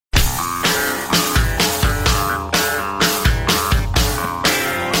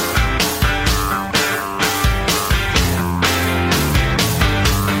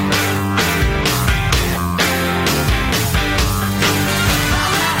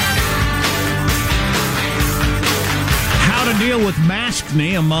deal with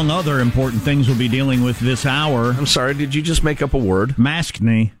maskne, among other important things we'll be dealing with this hour. I'm sorry, did you just make up a word?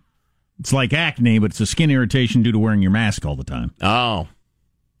 Maskne. It's like acne, but it's a skin irritation due to wearing your mask all the time. Oh.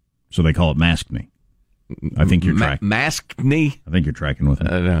 So they call it maskne. I think you're tracking. Maskne? I think you're tracking with it.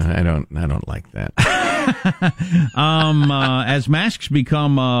 I don't like that. As masks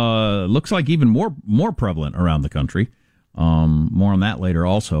become, looks like even more prevalent around the country. More on that later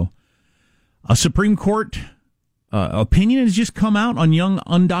also. A Supreme Court opinion has just come out on young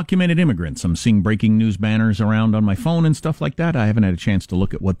undocumented immigrants. I'm seeing breaking news banners around on my phone and stuff like that. I haven't had a chance to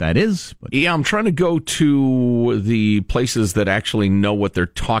look at what that is. But yeah, I'm trying to go to the places that actually know what they're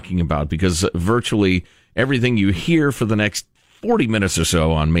talking about, because virtually everything you hear for the next 40 minutes or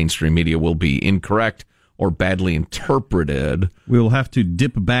so on mainstream media will be incorrect or badly interpreted. We'll have to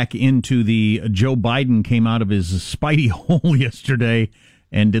dip back into the Joe Biden came out of his Spidey hole yesterday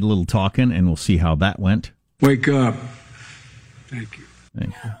and did a little talking, and we'll see how that went. Wake up. Thank you.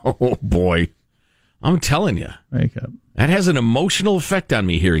 Thank you. Oh, boy. I'm telling you. Wake up. That has an emotional effect on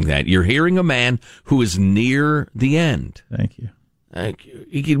me hearing that. You're hearing a man who is near the end. Thank you. Thank you.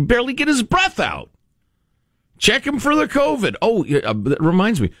 He can barely get his breath out. Check him for the COVID. Oh, that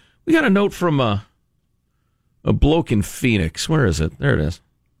reminds me. We got a note from a bloke in Phoenix. Where is it? There it is.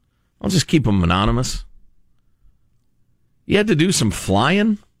 I'll just keep him anonymous. He had to do some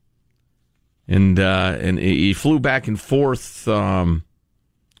flying. And he flew back and forth from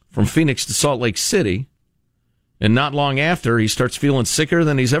Phoenix to Salt Lake City. And not long after, he starts feeling sicker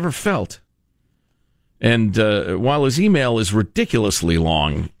than he's ever felt. And while his email is ridiculously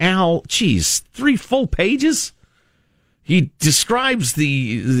long, Al, 3 full pages? He describes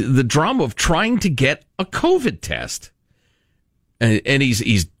the drama of trying to get a COVID test. And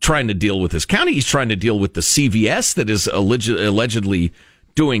he's trying to deal with his county. He's trying to deal with the CVS that is allegedly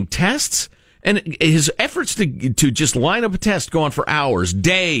doing tests. And his efforts to just line up a test go on for hours,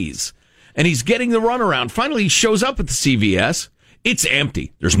 days. And he's getting the runaround. Finally, he shows up at the CVS. It's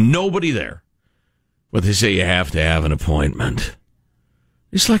empty. There's nobody there. But they say you have to have an appointment.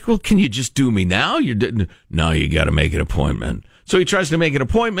 He's like, well, can you just do me now? No, you got to make an appointment. So he tries to make an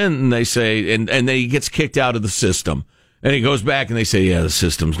appointment, and they say, and then he gets kicked out of the system. And he goes back, and they say, yeah, the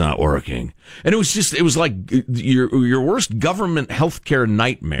system's not working. And it was like your worst government healthcare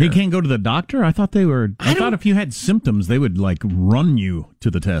nightmare. You can't go to the doctor? I thought thought if you had symptoms, they would like run you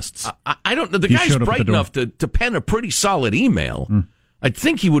to the tests. I don't know. The guy's bright enough to pen a pretty solid email. I'd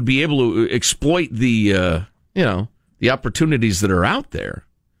think he would be able to exploit the opportunities that are out there.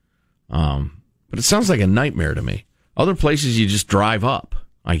 But it sounds like a nightmare to me. Other places you just drive up,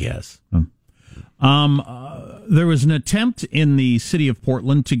 I guess. There was an attempt in the city of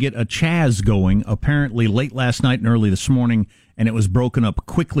Portland to get a Chaz going, apparently late last night and early this morning, and it was broken up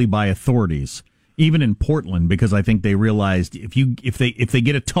quickly by authorities, even in Portland, because I think they realized if they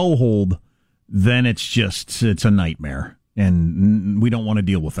get a toehold, then it's a nightmare, and we don't want to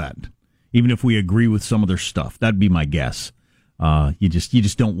deal with that. Even if we agree with some of their stuff, that'd be my guess. You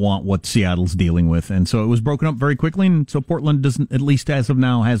just don't want what Seattle's dealing with, and so it was broken up very quickly, and so Portland doesn't, at least as of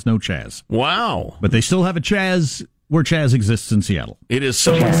now, has no Chaz. Wow! But they still have a Chaz where Chaz exists in Seattle. It is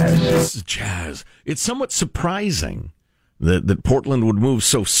somewhat Chaz. It's somewhat surprising that Portland would move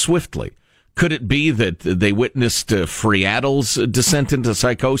so swiftly. Could it be that they witnessed Friattle's descent into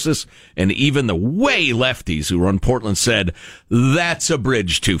psychosis, and even the way lefties who run Portland said, that's a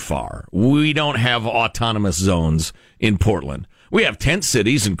bridge too far. We don't have autonomous zones in Portland. We have tent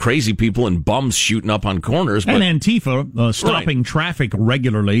cities and crazy people and bums shooting up on corners. And Antifa stopping traffic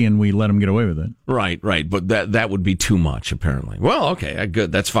regularly, and we let them get away with it. Right. But that would be too much, apparently. Well, okay,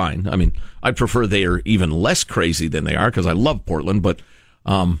 good. That's fine. I mean, I prefer they are even less crazy than they are, because I love Portland, but...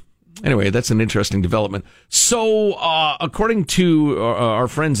 Anyway, that's an interesting development. So, according to our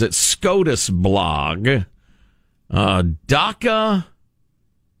friends at SCOTUS blog, DACA...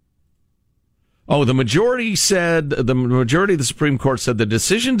 the majority of the Supreme Court said the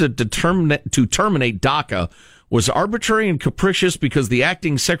decision to terminate DACA was arbitrary and capricious because the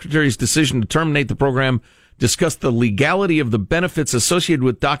acting secretary's decision to terminate the program discussed the legality of the benefits associated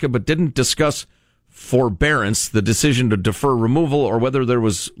with DACA, but didn't discuss forbearance, the decision to defer removal, or whether there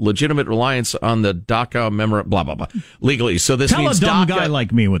was legitimate reliance on the DACA memorandum, blah, blah, blah, legally. So this means Tell a dumb guy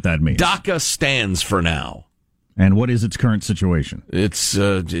like me what that means. DACA stands for now. And what is its current situation? It's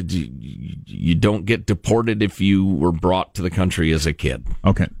you don't get deported if you were brought to the country as a kid.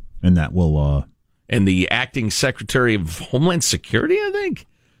 Okay. And that will... And the acting secretary of Homeland Security, I think,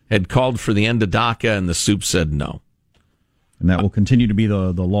 had called for the end of DACA, and the soup said no. And that will continue to be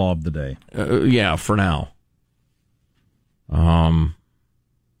the law of the day. Yeah, for now.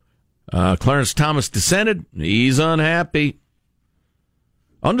 Clarence Thomas dissented. He's unhappy.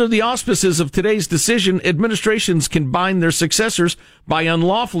 Under the auspices of today's decision, administrations can bind their successors by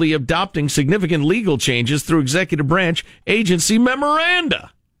unlawfully adopting significant legal changes through executive branch agency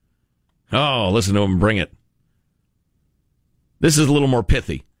memoranda. Oh, listen to him, bring it. This is a little more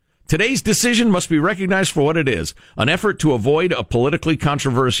pithy. Today's decision must be recognized for what it is, an effort to avoid a politically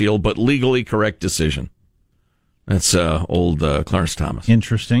controversial but legally correct decision. That's old Clarence Thomas.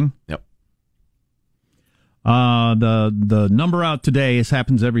 Interesting. Yep. The number out today, this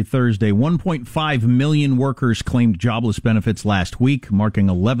happens every Thursday, 1.5 million workers claimed jobless benefits last week, marking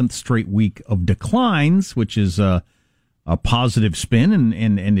 11th straight week of declines, which is a positive spin,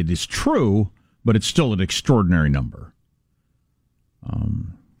 and it is true, but it's still an extraordinary number.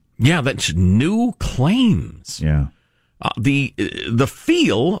 Yeah, that's new claims. Yeah. The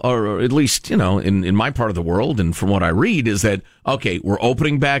feel, or at least, in my part of the world, and from what I read, is that, okay, we're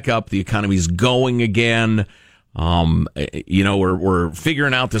opening back up, the economy's going again, we're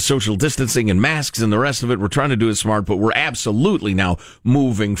figuring out the social distancing and masks and the rest of it, we're trying to do it smart, but we're absolutely now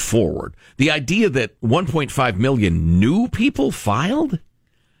moving forward. The idea that 1.5 million new people filed,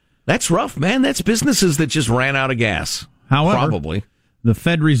 that's rough, man. That's businesses that just ran out of gas. However, probably. The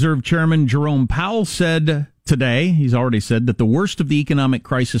Fed Reserve Chairman Jerome Powell said today, he's already said, that the worst of the economic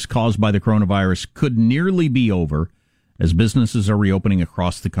crisis caused by the coronavirus could nearly be over as businesses are reopening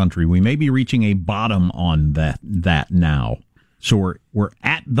across the country. We may be reaching a bottom on that now. So we're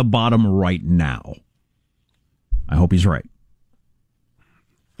at the bottom right now. I hope he's right.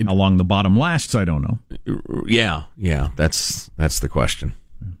 How long the bottom lasts, I don't know. Yeah, that's the question.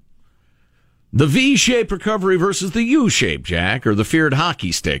 The V-shaped recovery versus the U-shape, Jack, or the feared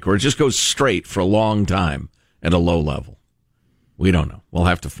hockey stick, where it just goes straight for a long time at a low level. We don't know. We'll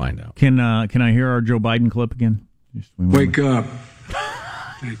have to find out. Can I hear our Joe Biden clip again? Wake up.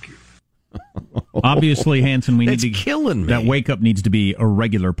 Thank you. Obviously, Hanson, It's killing me. That wake up needs to be a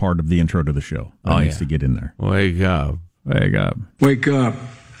regular part of the intro to the show. That needs to get in there. Wake up. Wake up. Wake up.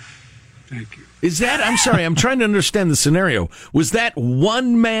 Thank you. Is that, I'm sorry, I'm trying to understand the scenario. Was that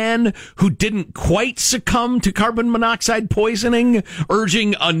one man who didn't quite succumb to carbon monoxide poisoning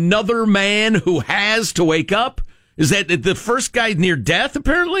urging another man who has to wake up? Is that the first guy near death,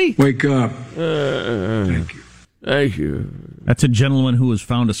 apparently? Wake up. Thank you. Thank you. That's a gentleman who was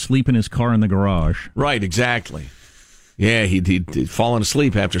found asleep in his car in the garage. Right, exactly. Yeah, he'd fallen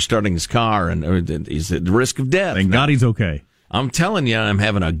asleep after starting his car, and he's at risk of death. Thank God he's okay. I'm telling you, I'm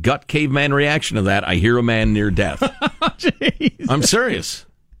having a gut caveman reaction to that. I hear a man near death. I'm serious.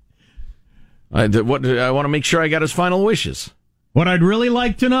 I want to make sure I got his final wishes. What I'd really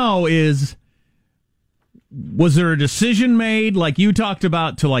like to know is, was there a decision made, like you talked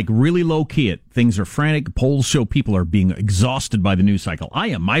about, to really low key it? Things are frantic. Polls show people are being exhausted by the news cycle. I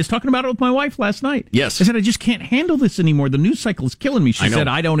am. I was talking about it with my wife last night. Yes. I said, I just can't handle this anymore. The news cycle is killing me. She said,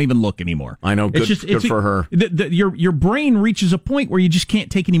 I don't even look anymore. I know. Good for her. Your brain reaches a point where you just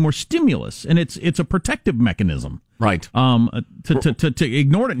can't take any more stimulus, and it's a protective mechanism. Right. To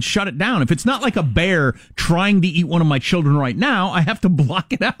ignore it and shut it down. If it's not like a bear trying to eat one of my children right now, I have to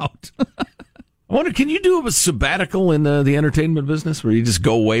block it out. I wonder, can you do a sabbatical in the entertainment business where you just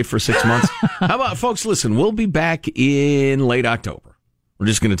go away for 6 months? How about, folks, listen, we'll be back in late October. We're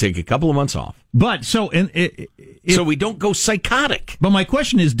just going to take a couple of months off. But so we don't go psychotic. But my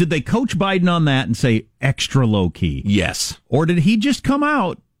question is, did they coach Biden on that and say extra low key? Yes. Or did he just come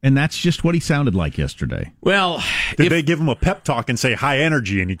out and that's just what he sounded like yesterday? Well, did they give him a pep talk and say high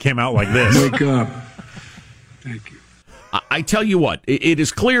energy and he came out like this? Wake up. Thank you. I tell you what, it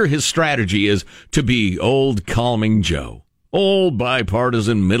is clear his strategy is to be old calming Joe. Old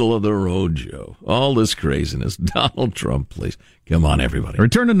bipartisan, middle-of-the-road Joe. All this craziness. Donald Trump, please. Come on, everybody.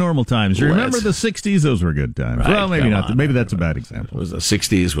 Return to normal times. Remember the 60s? Those were good times. Right, well, maybe not. Maybe that's a bad It example. was the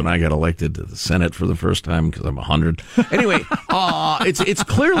 60s when I got elected to the Senate for the first time because I'm 100. Anyway, it's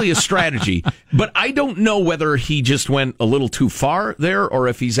clearly a strategy, but I don't know whether he just went a little too far there or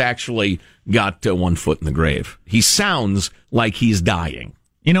if he's actually got one foot in the grave. He sounds like he's dying.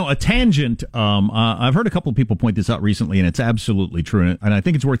 You know, a tangent, I've heard a couple of people point this out recently, and it's absolutely true, and I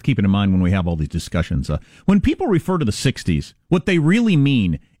think it's worth keeping in mind when we have all these discussions. When people refer to the 60s, what they really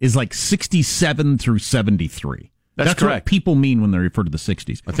mean is like 67 through 73. That's correct. What people mean when they refer to the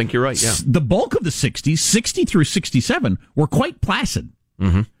 60s. I think you're right, yeah. The bulk of the 60s, 60 through 67, were quite placid.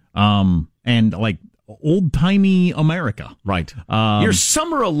 Mm-hmm. And like old-timey America. Right. Your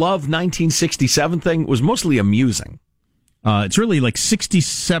Summer of Love 1967 thing was mostly amusing. It's really like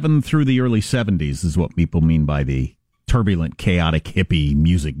 67 through the early 70s is what people mean by the turbulent, chaotic, hippie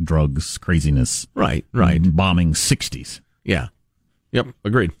music, drugs, craziness. Right. Bombing 60s. Yeah. Yep,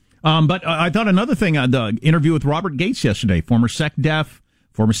 agreed. But I thought another thing, the interview with Robert Gates yesterday, former SecDef,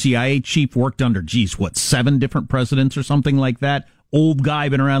 Former CIA chief, worked under, 7 different presidents or something like that. Old guy,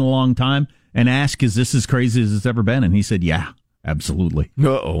 been around a long time. And ask, is this as crazy as it's ever been? And he said, yeah, absolutely.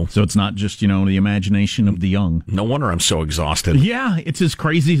 Uh-oh. So it's not just, the imagination of the young. No wonder I'm so exhausted. Yeah, it's as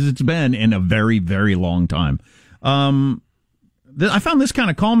crazy as it's been in a very, very long time. I found this kind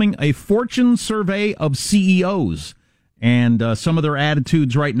of calming. A Fortune survey of CEOs and some of their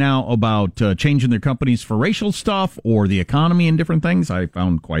attitudes right now about changing their companies for racial stuff or the economy and different things, I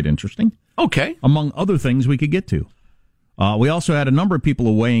found quite interesting. Okay. Among other things we could get to. We also had a number of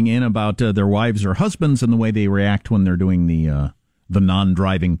people weighing in about their wives or husbands and the way they react when they're doing the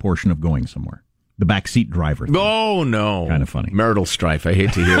non-driving portion of going somewhere. The backseat driver thing. Oh, no. Kind of funny. Marital strife. I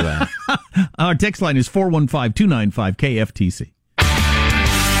hate to hear that. Our text line is 415-295-KFTC.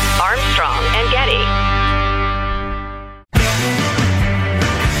 Armstrong and Getty.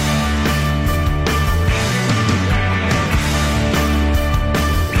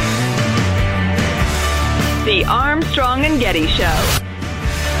 The Armstrong and Getty Show.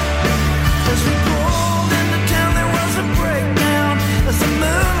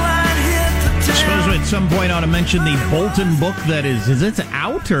 I suppose we at some point ought to mention the Bolton book that is it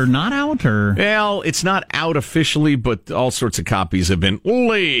out or not out? Or Well, it's not out officially, but all sorts of copies have been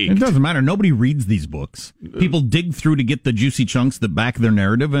leaked. It doesn't matter. Nobody reads these books. People dig through to get the juicy chunks that back their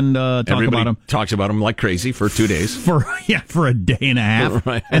narrative and Everybody about them. talks about them like crazy for 2 days. For a day and a half.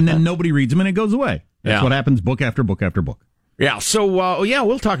 Right. And then nobody reads them and it goes away. That's Yeah. what happens book after book after book. Yeah, so,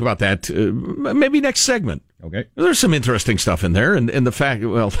 we'll talk about that maybe next segment. Okay. There's some interesting stuff in there, and the fact,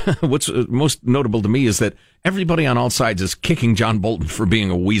 what's most notable to me is that everybody on all sides is kicking John Bolton for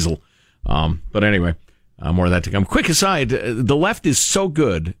being a weasel. But anyway, more of that to come. Quick aside, the left is so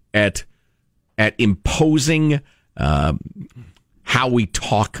good at imposing how we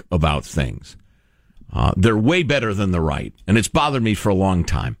talk about things. They're way better than the right, and it's bothered me for a long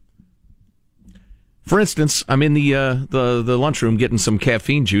time. For instance, I'm in the lunchroom getting some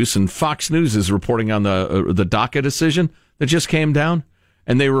caffeine juice, and Fox News is reporting on the DACA decision that just came down,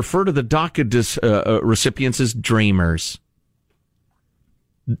 and they refer to the DACA recipients as dreamers.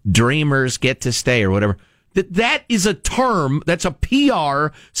 Dreamers get to stay, or whatever. That is a term, that's a PR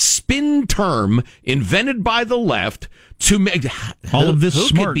spin term invented by the left to make all of this who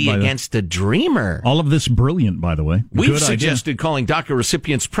smart, could be against a dreamer. All of this brilliant, by the way. We've Good suggested calling DACA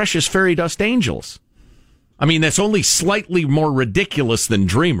recipients precious fairy dust angels. I mean, that's only slightly more ridiculous than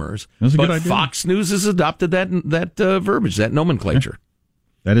dreamers. That's a but good idea. Fox News has adopted that verbiage, that nomenclature.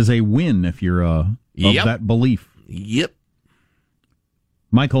 That is a win if you're of Yep. that belief. Yep.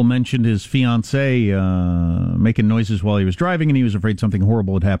 Michael mentioned his fiancée making noises while he was driving, and he was afraid something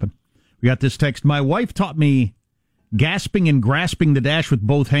horrible had happened. We got this text. My wife taught me gasping and grasping the dash with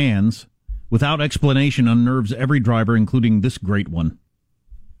both hands without explanation unnerves every driver, including this great one.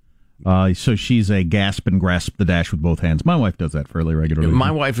 So she's a gasp and grasp the dash with both hands. My wife does that fairly regularly.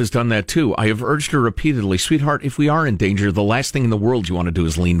 My wife has done that too. I have urged her repeatedly, sweetheart, if we are in danger, the last thing in the world you want to do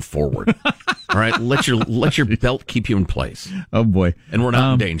is lean forward. All right, let your belt keep you in place. Oh boy. And we're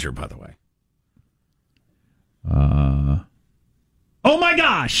not in danger, by the way. Oh my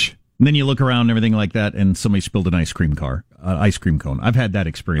gosh! And then you look around and everything like that, and somebody spilled an ice cream cone. I've had that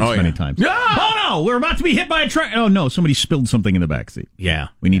experience many times. Yeah! Oh no, we're about to be hit by a truck. Oh no, somebody spilled something in the backseat. Yeah.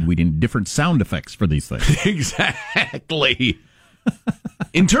 We need different sound effects for these things. Exactly.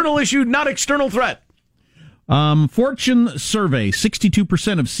 Internal issue, not external threat. Fortune survey,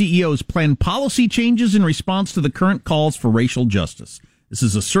 62% of CEOs plan policy changes in response to the current calls for racial justice. This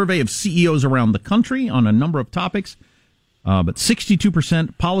is a survey of CEOs around the country on a number of topics, but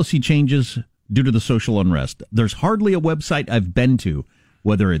 62% policy changes due to the social unrest. There's hardly a website I've been to,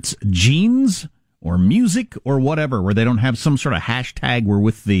 whether it's jeans or music or whatever, where they don't have some sort of hashtag we're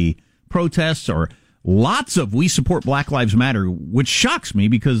with the protests, or lots of We Support Black Lives Matter, which shocks me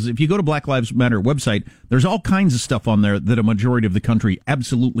because if you go to Black Lives Matter website, there's all kinds of stuff on there that a majority of the country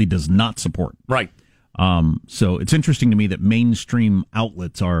absolutely does not support. Right. So it's interesting to me that mainstream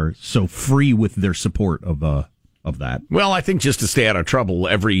outlets are so free with their support of that. Well, I think just to stay out of trouble,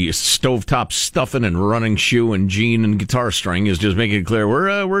 every stovetop stuffing and running shoe and jean and guitar string is just making it clear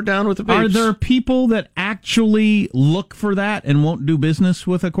we're down with the babes. Are there people that actually look for that and won't do business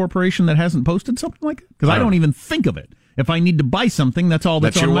with a corporation that hasn't posted something like it? Because I don't even think of it. If I need to buy something, that's all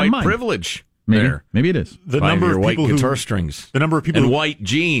that's your on my white mind. privilege. Maybe, There. maybe it is. The Five number your of white people guitar who, strings. the number of people and who, white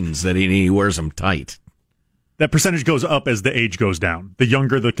jeans that he wears them tight. that percentage goes up as the age goes down. The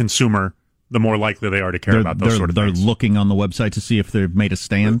younger the consumer, the more likely they are to care about those sort of things. They're looking on the website to see if they've made a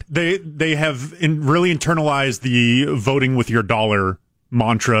stand. They have really internalized the voting with your dollar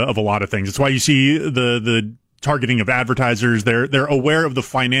mantra of a lot of things. It's why you see the targeting of advertisers. They're aware of the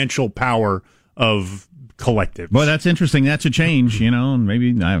financial power of collectives. Well, that's interesting. That's a change, and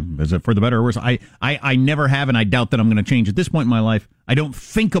maybe is it for the better or worse? I never have, and I doubt that I'm going to change at this point in my life. I don't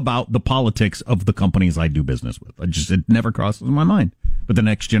think about the politics of the companies I do business with. It never crosses my mind. But the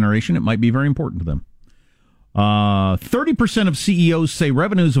next generation, it might be very important to them. 30% of CEOs say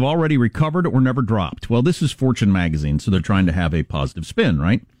revenues have already recovered or never dropped. Well, this is Fortune magazine, so they're trying to have a positive spin,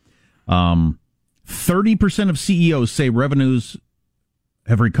 right? 30% of CEOs say revenues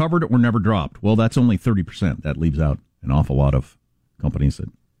have recovered or never dropped. Well, that's only 30%. That leaves out an awful lot of companies that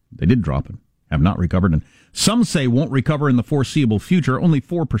they did drop and have not recovered. And some say won't recover in the foreseeable future, only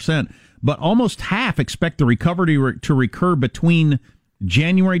 4%. But almost half expect the recovery to recur between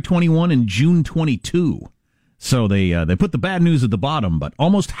January 21 and June 22. So they put the bad news at the bottom, but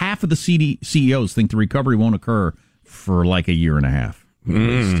almost half of the CEOs think the recovery won't occur for like a year and a half.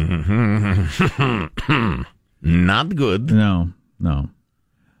 Not good. No.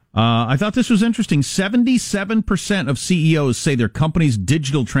 I thought this was interesting. 77% of CEOs say their company's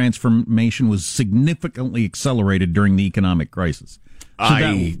digital transformation was significantly accelerated during the economic crisis.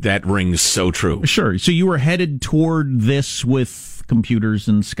 So that rings so true. Sure. So you were headed toward this with computers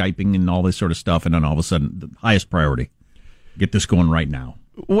and Skyping and all this sort of stuff, and then all of a sudden, the highest priority, get this going right now.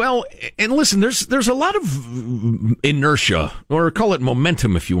 Well, and listen, there's a lot of inertia, or call it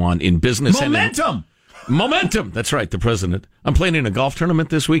momentum if you want, in business. Momentum! Momentum! That's right, the president. I'm playing in a golf tournament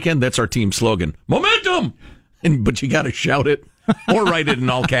this weekend. That's our team slogan. Momentum! But you got to shout it or write it in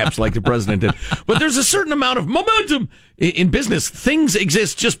all caps like the president did. But there's a certain amount of momentum in business. Things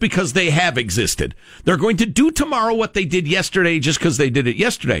exist just because they have existed. They're going to do tomorrow what they did yesterday just because they did it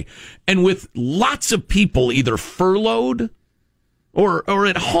yesterday. And with lots of people either furloughed or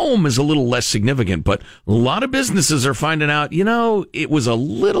at home is a little less significant, but a lot of businesses are finding out, it was a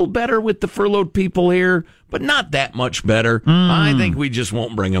little better with the furloughed people here, but not that much better. I think we just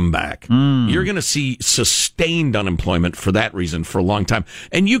won't bring them back. You're going to see sustained unemployment for that reason for a long time.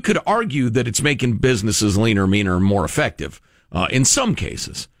 And you could argue that it's making businesses leaner, meaner, and more effective in some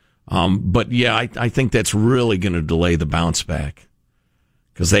cases. But yeah, I think that's really going to delay the bounce back.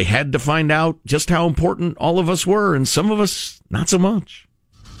 Because they had to find out just how important all of us were, and some of us, not so much.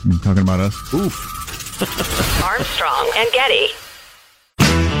 You're talking about us? Oof. Armstrong and Getty.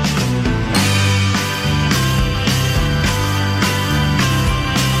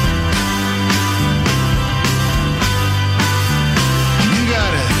 You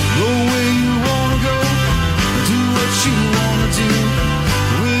gotta go where you wanna go, do what you wanna do,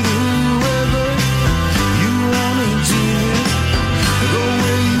 with whoever you wanna do it.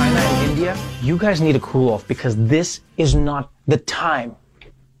 China and India, you guys need to cool off because this is not the time.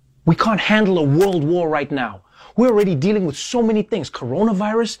 We can't handle a world war right now. We're already dealing with so many things.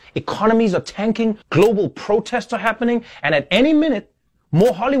 Coronavirus, economies are tanking, global protests are happening, and at any minute,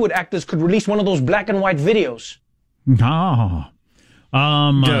 more Hollywood actors could release one of those black and white videos. China.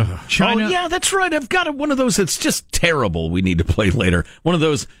 Oh, yeah, that's right. I've got one of those that's just terrible we need to play later. One of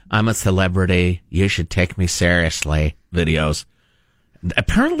those, I'm a celebrity, you should take me seriously videos.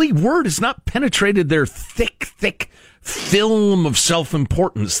 Apparently, word has not penetrated their thick film of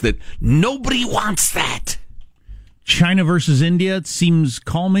self-importance that nobody wants that. China versus India, it seems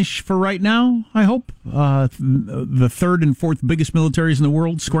calmish for right now, I hope. The third and fourth biggest militaries in the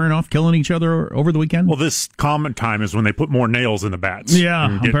world squaring off, killing each other over the weekend. Well, this common time is when they put more nails in the bats.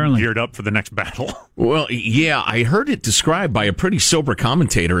 Yeah, apparently. Geared up for the next battle. Well, yeah, I heard it described by a pretty sober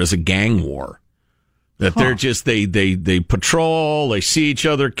commentator as a gang war. That they're just, they patrol, they see each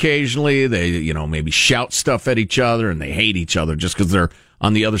other occasionally, they, maybe shout stuff at each other, and they hate each other just because they're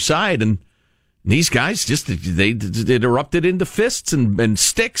on the other side. And these guys they erupted into fists and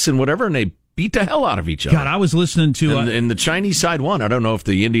sticks and whatever, and they beat the hell out of each other. God, I was listening to... And the Chinese side won. I don't know if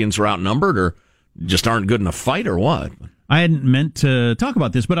the Indians were outnumbered or just aren't good in a fight or what. I hadn't meant to talk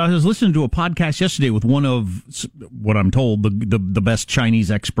about this, but I was listening to a podcast yesterday with one of what I'm told the best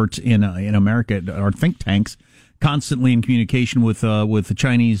Chinese experts in America, our think tanks, constantly in communication with the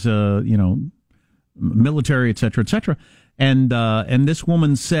Chinese, military, et cetera, and this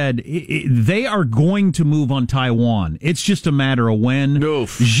woman said they are going to move on Taiwan. It's just a matter of when.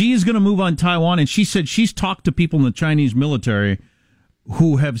 Oof. Xi's going to move on Taiwan, and she said she's talked to people in the Chinese military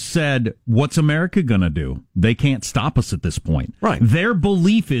who have said, what's America going to do? They can't stop us at this point. Right. Their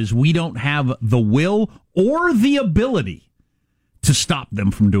belief is we don't have the will or the ability to stop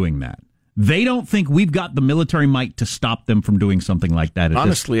them from doing that. They don't think we've got the military might to stop them from doing something like that at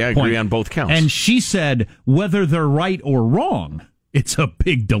Honestly, this I point. agree on both counts. And she said, whether they're right or wrong, it's a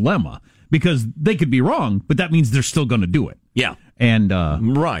big dilemma because they could be wrong, but that means they're still going to do it. Yeah. And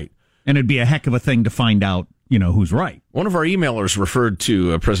right. And it'd be a heck of a thing to find out, who's right. One of our emailers referred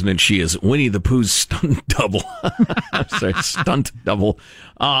to President Xi as Winnie the Pooh's stunt double. Sorry, stunt double,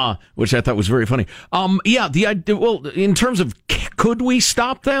 which I thought was very funny. The idea. Well, in terms of could we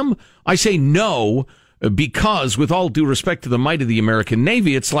stop them? I say no, because with all due respect to the might of the American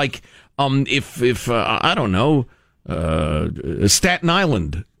Navy, it's like if I don't know, Staten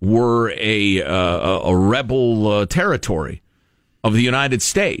Island were a rebel territory of the United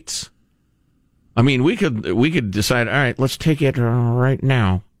States. I mean, we could decide, all right, let's take it right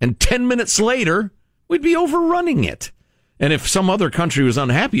now. And 10 minutes later, we'd be overrunning it. And if some other country was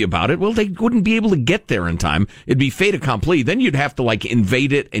unhappy about it, well, they wouldn't be able to get there in time. It'd be fait accompli. Then you'd have to,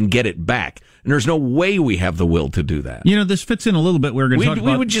 invade it and get it back. And there's no way we have the will to do that. This fits in a little bit. We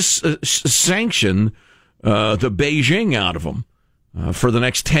would just sanction the Beijing out of them for the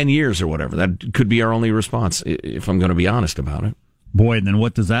next 10 years or whatever. That could be our only response, if I'm going to be honest about it. Boy, and then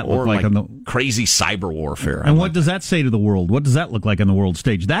what does that look like on the crazy cyber warfare? And what does that say to the world? What does that look like on the world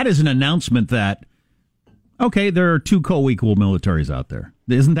stage? That is an announcement that, okay, there are two co-equal militaries out there.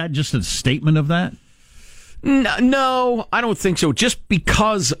 Isn't that just a statement of that? No, I don't think so. Just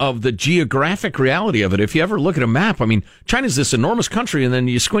because of the geographic reality of it. If you ever look at a map, I mean, China's this enormous country, and then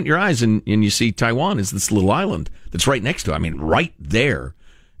you squint your eyes and you see Taiwan is this little island that's right next to it. I mean, right there.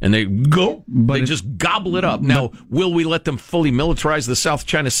 And they just gobble it up. Now, will we let them fully militarize the South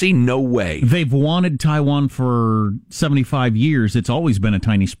China Sea? No way. They've wanted Taiwan for 75 years. It's always been a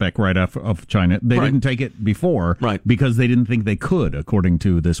tiny speck right off of China. They didn't take it before because they didn't think they could, according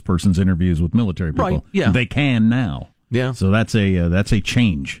to this person's interviews with military people. Right, yeah. They can now. Yeah. So that's a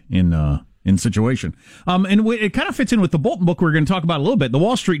change in situation. And it kind of fits in with the Bolton book we're going to talk about a little bit. The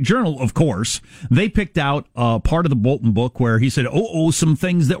Wall Street Journal, of course, they picked out part of the Bolton book where he said, some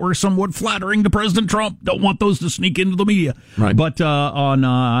things that were somewhat flattering to President Trump. Don't want those to sneak into the media. Right. But on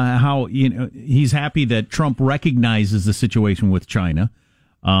how he's happy that Trump recognizes the situation with China.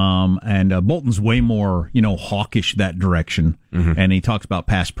 And Bolton's way more, hawkish that direction. Mm-hmm. And he talks about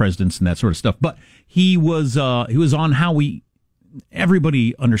past presidents and that sort of stuff. But he was on how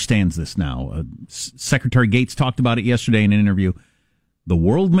everybody understands this now. Secretary Gates talked about it yesterday in an interview. The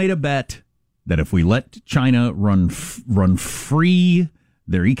world made a bet that if we let China run free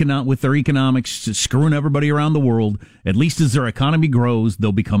with their economics, screwing everybody around the world, at least as their economy grows,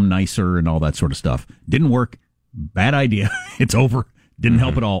 they'll become nicer and all that sort of stuff. Didn't work. Bad idea. It's over. Didn't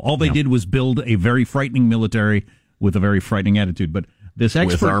help at all. All they did was build a very frightening military with a very frightening attitude. But this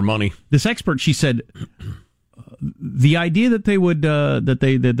expert, with our money, she said, the idea that they would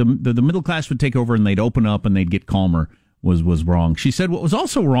the middle class would take over and they'd open up and they'd get calmer was wrong. She said what was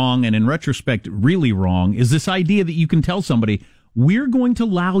also wrong, and in retrospect really wrong, is this idea that you can tell somebody, we're going to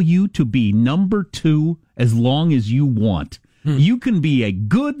allow you to be number two as long as you want. You can be a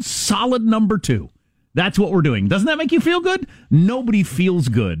good, solid number two. That's what we're doing. Doesn't that make you feel good? Nobody feels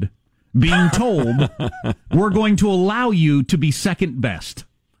good being told we're going to allow you to be second best.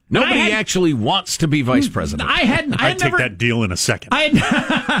 Nobody actually wants to be vice president. I'd take that deal in a second.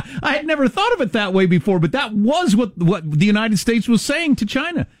 I had never thought of it that way before, but that was what the United States was saying to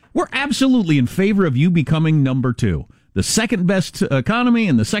China. We're absolutely in favor of you becoming number two. The second best economy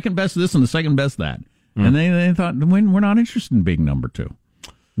and the second best this and the second best that. And they thought, we're not interested in being number two.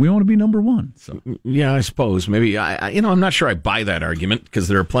 We want to be number one. So. Yeah, I suppose. Maybe, I'm not sure I buy that argument, because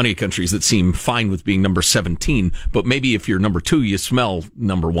there are plenty of countries that seem fine with being number 17. But maybe if you're number two, you smell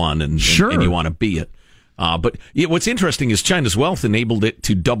number one and you want to be it. But what's interesting is China's wealth enabled it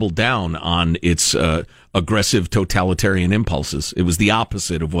to double down on its aggressive totalitarian impulses. It was the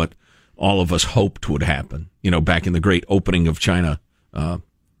opposite of what all of us hoped would happen, back in the great opening of China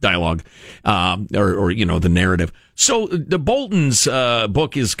dialogue, or the narrative. So the Bolton's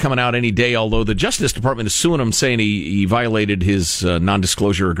book is coming out any day, although the Justice Department is suing him, saying he violated his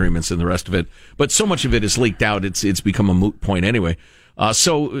non-disclosure agreements and the rest of it. But so much of it is leaked out, it's become a moot point anyway.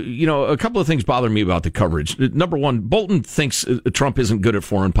 So a couple of things bother me about the coverage. Number one, Bolton thinks Trump isn't good at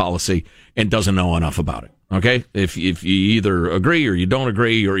foreign policy and doesn't know enough about it. Okay? If you either agree or you don't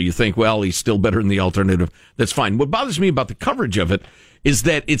agree, or you think, well, he's still better than the alternative, that's fine. What bothers me about the coverage of it is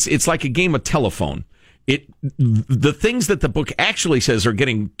that it's like a game of telephone. The things that the book actually says are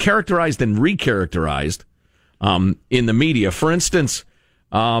getting characterized and recharacterized in the media. For instance,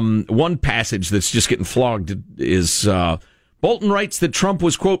 one passage that's just getting flogged is Bolton writes that Trump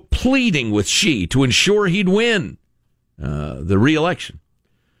was, quote, pleading with Xi to ensure he'd win the re-election.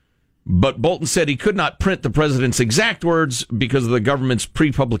 But Bolton said he could not print the president's exact words because of the government's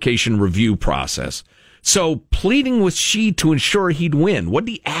pre-publication review process. So, pleading with Xi to ensure he'd win. What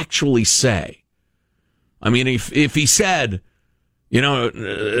did he actually say? I mean, if he said,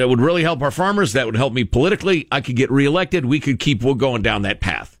 That would really help our farmers. That would help me politically. I could get reelected. We could keep going down that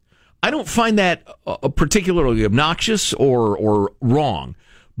path. I don't find that particularly obnoxious or wrong.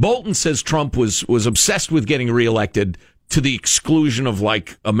 Bolton says Trump was obsessed with getting reelected to the exclusion of,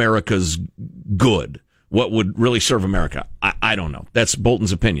 like, America's good. What would really serve America? I don't know. That's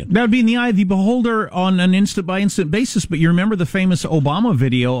Bolton's opinion. That would be in the eye of the beholder on an instant-by-instant basis. But you remember the famous Obama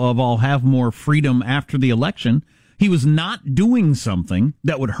video of "I'll have more freedom after the election." He was not doing something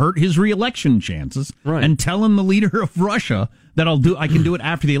that would hurt his reelection chances, right, and telling the leader of Russia that I can do it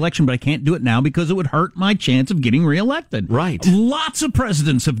after the election, but I can't do it now because it would hurt my chance of getting reelected. Right. Lots of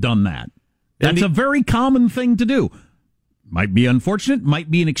presidents have done that. That's a very common thing to do. Might be unfortunate, might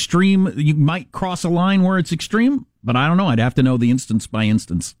be an extreme. You might cross a line where it's extreme, but I don't know. I'd have to know the instance by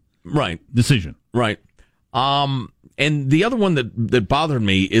instance decision. Right. And the other one that bothered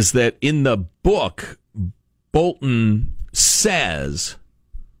me is that in the book, Bolton says,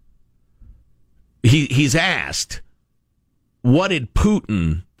 he's asked, what did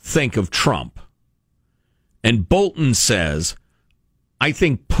Putin think of Trump? And Bolton says, I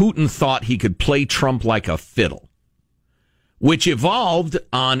think Putin thought he could play Trump like a fiddle, which evolved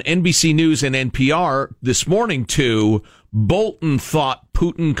on NBC News and NPR this morning to Bolton thought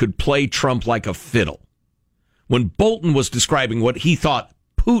Putin could play Trump like a fiddle, when Bolton was describing what he thought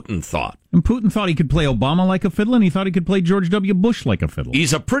Putin thought. And Putin thought he could play Obama like a fiddle, and he thought he could play George W. Bush like a fiddle.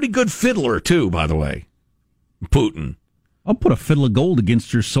 He's a pretty good fiddler, too, by the way, Putin. I'll put a fiddle of gold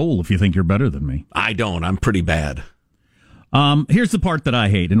against your soul if you think you're better than me. I don't. I'm pretty bad. Here's the part that I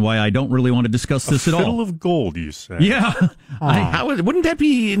hate and why I don't really want to discuss this at all. Fiddle of gold, you say? Yeah. Wouldn't that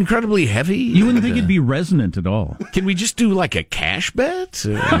be incredibly heavy? You wouldn't think it'd be resonant at all. Can we just do like a cash bet?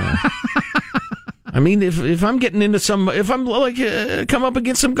 I mean, if I'm getting into if I'm like come up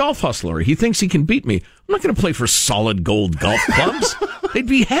against some golf hustler, he thinks he can beat me, I'm not going to play for solid gold golf clubs. They'd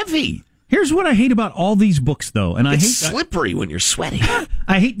be heavy. Here's what I hate about all these books, though, and it's slippery when you're sweating.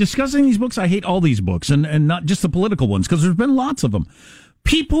 I hate discussing these books. I hate all these books, and not just the political ones, because there's been lots of them.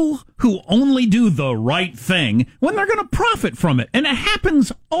 People who only do the right thing when they're going to profit from it, and it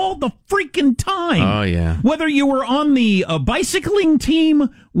happens all the freaking time. Oh, yeah. Whether you were on the bicycling team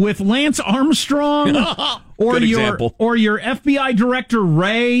with Lance Armstrong, or your FBI director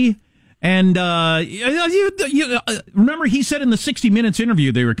Ray. And remember, he said in the 60 Minutes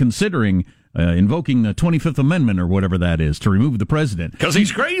interview they were considering invoking the 25th Amendment or whatever that is to remove the president. Because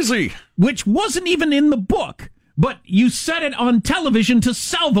he's crazy. Which wasn't even in the book, but you said it on television to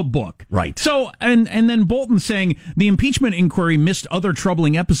sell the book. Right. So, and then Bolton saying the impeachment inquiry missed other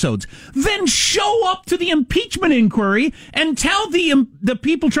troubling episodes. Then show up to the impeachment inquiry and tell the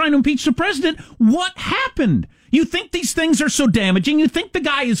people trying to impeach the president what happened. You think these things are so damaging? You think the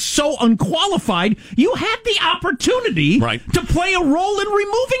guy is so unqualified? You had the opportunity to play a role in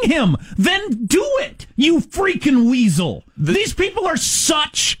removing him. Then do it, you freaking weasel. These people are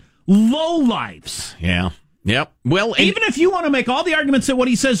such lowlifes. Yeah. Yep. Well, even if you want to make all the arguments that what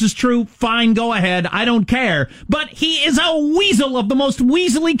he says is true, fine, go ahead. I don't care. But he is a weasel of the most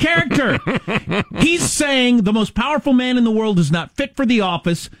weaselly character. He's saying the most powerful man in the world is not fit for the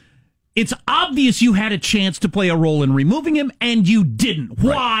office. It's obvious you had a chance to play a role in removing him, and you didn't.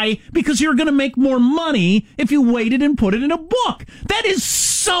 Why? Because you're going to make more money if you waited and put it in a book. That is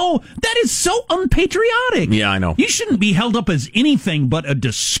so unpatriotic. Yeah, I know. You shouldn't be held up as anything but a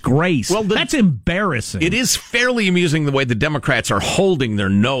disgrace. Well, that's embarrassing. It is fairly amusing the way the Democrats are holding their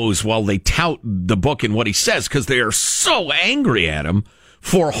nose while they tout the book and what he says, because they are so angry at him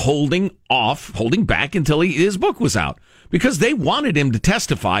for holding back until his book was out. Because they wanted him to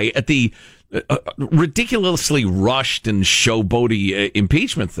testify at the ridiculously rushed and showboaty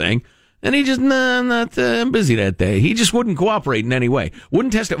impeachment thing. And he just, I'm busy that day. He just wouldn't cooperate in any way.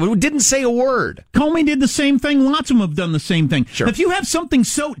 Wouldn't testify. Didn't say a word. Comey did the same thing. Lots of them have done the same thing. Sure. If you have something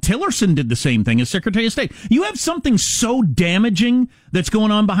Tillerson did the same thing as Secretary of State. You have something so damaging that's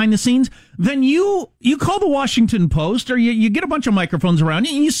going on behind the scenes, then you call the Washington Post, or you get a bunch of microphones around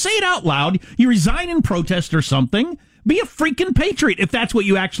you and you say it out loud. You resign in protest or something. Be a freaking patriot if that's what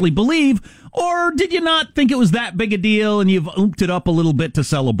you actually believe. Or did you not think it was that big a deal and you've oomped it up a little bit to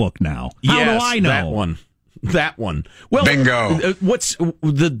sell a book now? How do I know? That one. Well, bingo. What's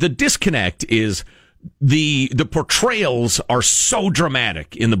the disconnect is the portrayals are so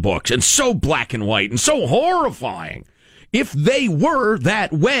dramatic in the books and so black and white and so horrifying. If they were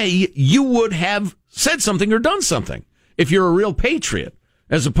that way, you would have said something or done something if you're a real patriot,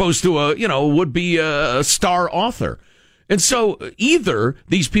 as opposed to would-be a star author. And so either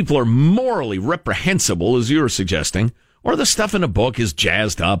these people are morally reprehensible, as you were suggesting, or the stuff in a book is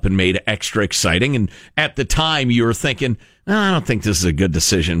jazzed up and made extra exciting. And at the time you were thinking, I don't think this is a good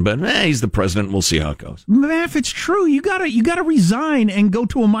decision, but he's the president. We'll see how it goes. Man, if it's true, you gotta resign and go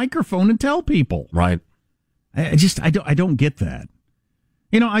to a microphone and tell people. Right. I don't get that.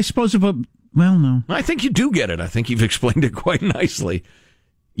 I suppose no. I think you do get it. I think you've explained it quite nicely.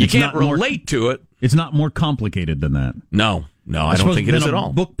 You can't relate to it. It's not more complicated than that. No, I don't think it is at all.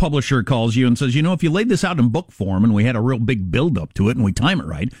 A book publisher calls you and says, if you laid this out in book form and we had a real big build up to it and we time it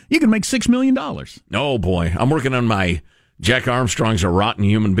right, you can make $6 million. Oh boy, I'm working on my Jack Armstrong's a Rotten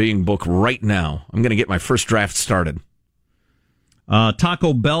Human Being book right now. I'm going to get my first draft started.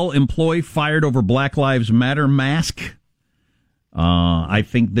 Taco Bell employee fired over Black Lives Matter mask. I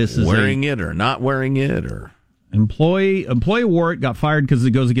think this is wearing it or not wearing it, or employee wore it, got fired because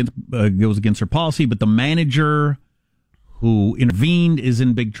it goes against her policy. But the manager who intervened is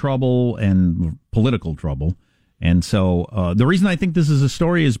in big trouble and political trouble. And so the reason I think this is a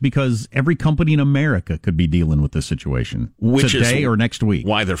story is because every company in America could be dealing with this situation today or next week.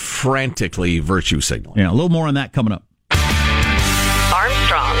 Why they're frantically virtue signaling. Yeah, a little more on that coming up.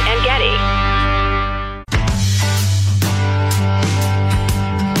 Armstrong and Getty.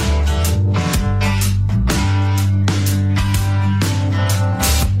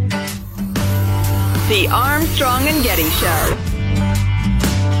 The Armstrong and Getty Show.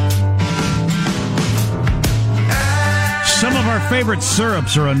 Some of our favorite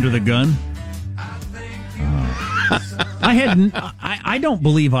syrups are under the gun. I don't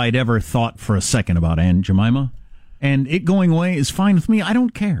believe I'd ever thought for a second about Aunt Jemima, and it going away is fine with me. I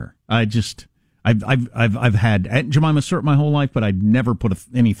don't care. I've had Aunt Jemima syrup my whole life, but I'd never put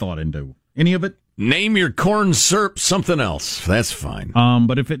any thought into any of it. Name your corn syrup something else. That's fine.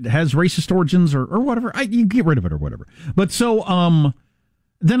 But if it has racist origins or whatever, you get rid of it or whatever. But so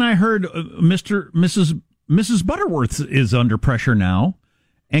then I heard Mrs. Butterworth is under pressure now,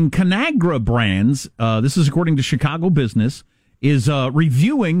 and Conagra Brands, this is according to Chicago Business, is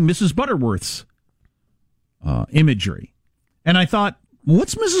reviewing Mrs. Butterworth's imagery. And I thought,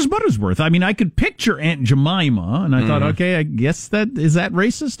 what's Mrs. Butterworth? I mean, I could picture Aunt Jemima, and I thought, okay, I guess is that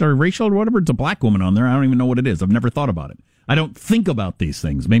racist or racial or whatever? It's a black woman on there. I don't even know what it is. I've never thought about it. I don't think about these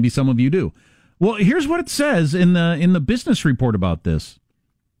things. Maybe some of you do. Well, here's what it says in the business report about this.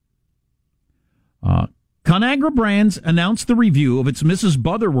 Conagra Brands announced the review of its Mrs.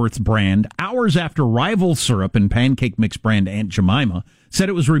 Butterworth's brand hours after rival syrup and pancake mix brand Aunt Jemima said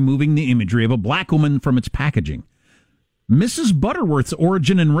it was removing the imagery of a black woman from its packaging. Mrs. Butterworth's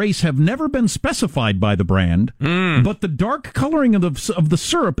origin and race have never been specified by the brand, but the dark coloring of the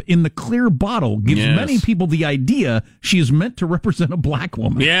syrup in the clear bottle gives many people the idea she is meant to represent a black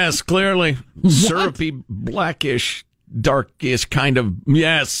woman. Yes, clearly. Syrupy, blackish, darkish kind of,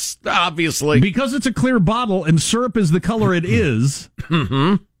 yes, obviously. Because it's a clear bottle and syrup is the color it is,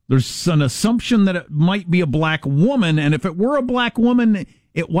 there's an assumption that it might be a black woman, and if it were a black woman,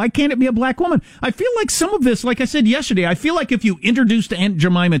 why can't it be a black woman? I feel like some of this, like I said yesterday, I feel like if you introduced Aunt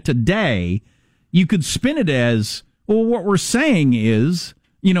Jemima today, you could spin it as, well, what we're saying is,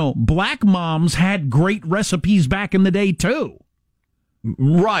 black moms had great recipes back in the day, too.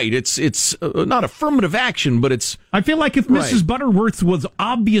 Right. It's not affirmative action, but it's... I feel like if Mrs. Butterworth was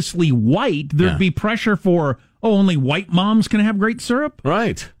obviously white, there'd be pressure for, only white moms can have great syrup?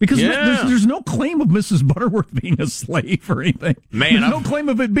 Right. Because there's no claim of Mrs. Butterworth being a slave or anything. Man, there's no claim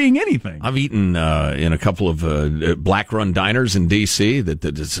of it being anything. I've eaten in a couple of black-run diners in D.C. that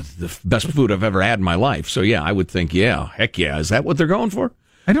is the best food I've ever had in my life. So, I would think, heck yeah. Is that what they're going for?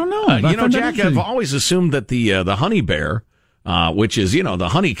 I don't know. Jack, I've always assumed that the honey bear... which is, the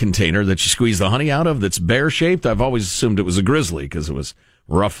honey container that you squeeze the honey out of that's bear-shaped. I've always assumed it was a grizzly because it was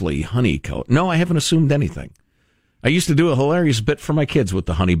roughly honey-coated. No, I haven't assumed anything. I used to do a hilarious bit for my kids with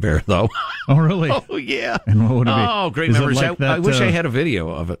the honey bear, though. Oh, really? Oh, yeah. And what would it be? Oh, great memories. Like I wish I had a video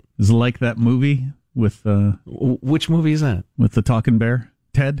of it. Is it like that movie with... Which movie is that? With the talking bear?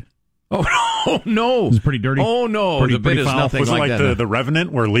 Ted? Oh, no. It was pretty dirty. Oh, no. The bit is nothing like that. Was it like the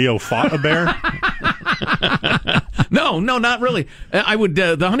Revenant where Leo fought a bear? No, not really. I would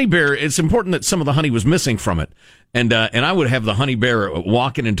the honey bear. It's important that some of the honey was missing from it, and I would have the honey bear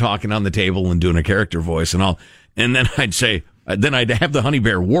walking and talking on the table and doing a character voice and all, and then I'd say, then I'd have the honey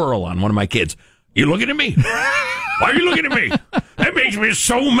bear whirl on one of my kids. You looking at me? Why are you looking at me? That makes me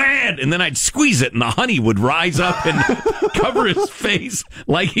so mad. And then I'd squeeze it, and the honey would rise up and cover his face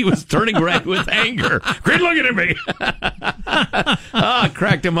like he was turning red with anger. Quit looking at me. It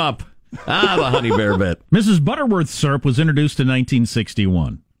cracked him up. The honey bear bit. Mrs. Butterworth's syrup was introduced in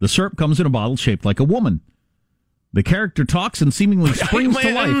 1961. The syrup comes in a bottle shaped like a woman. The character talks and seemingly springs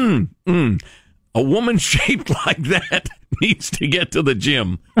to life. A woman shaped like that needs to get to the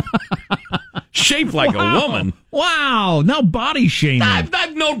gym. shaped like a woman. Wow, now body shaming.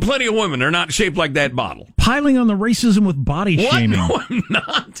 I've known plenty of women. They're not shaped like that bottle. Piling on the racism with body shaming. No, I'm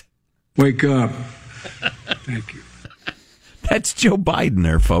not. Wake up. Thank you. That's Joe Biden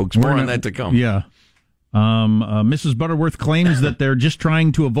there, folks. More on that to come. Yeah. Mrs. Butterworth claims that they're just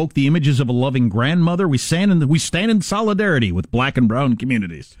trying to evoke the images of a loving grandmother. We stand in solidarity with black and brown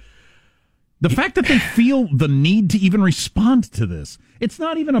communities. The fact that they feel the need to even respond to this. It's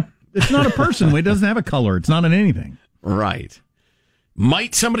not a person. It doesn't have a color. It's not an anything. Right.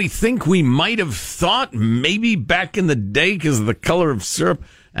 Might somebody think we might have thought maybe back in the day because of the color of syrup?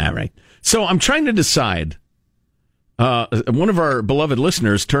 All right. So I'm trying to decide. One of our beloved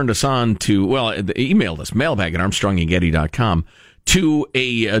listeners turned us on to, emailed us, mailbag@armstrongandgetty.com, to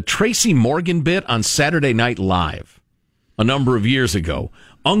a Tracy Morgan bit on Saturday Night Live a number of years ago.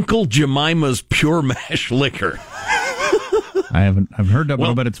 Uncle Jemima's Pure Mash Liquor. I've heard that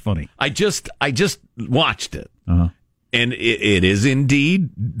one, but it's funny. I just watched it. Uh-huh. And it is indeed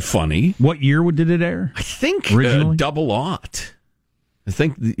funny. What year did it air? I think originally? double aught. I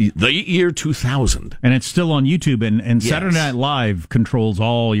think the year 2000. And it's still on YouTube, and yes. Saturday Night Live controls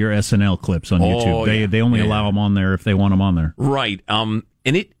all your SNL clips on YouTube. They only allow them on there if they want them on there. Right. And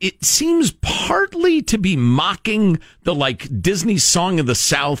it seems partly to be mocking the Disney Song of the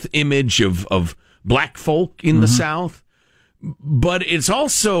South image of black folk in the South, but it's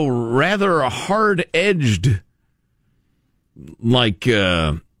also rather a hard-edged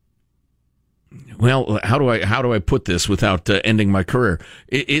how do I put this without ending my career?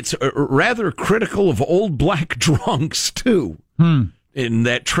 It's rather critical of old black drunks too, in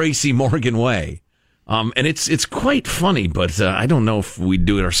that Tracy Morgan way, and it's quite funny. But I don't know if we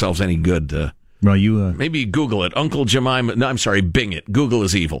do ourselves any good. Maybe Google it, Uncle Jemima. No, I'm sorry, Bing it. Google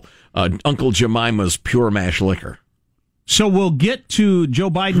is evil. Uncle Jemima's Pure Mash Liquor. So we'll get to Joe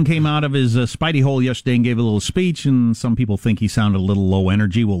Biden came out of his Spidey hole yesterday and gave a little speech, and some people think he sounded a little low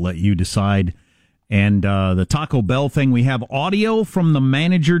energy. We'll let you decide. And the Taco Bell thing, we have audio from the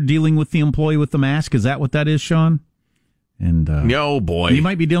manager dealing with the employee with the mask. Is that what that is, Sean? And oh boy, you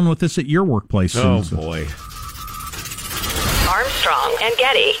might be dealing with this at your workplace soon. Oh boy. Armstrong and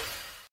Getty.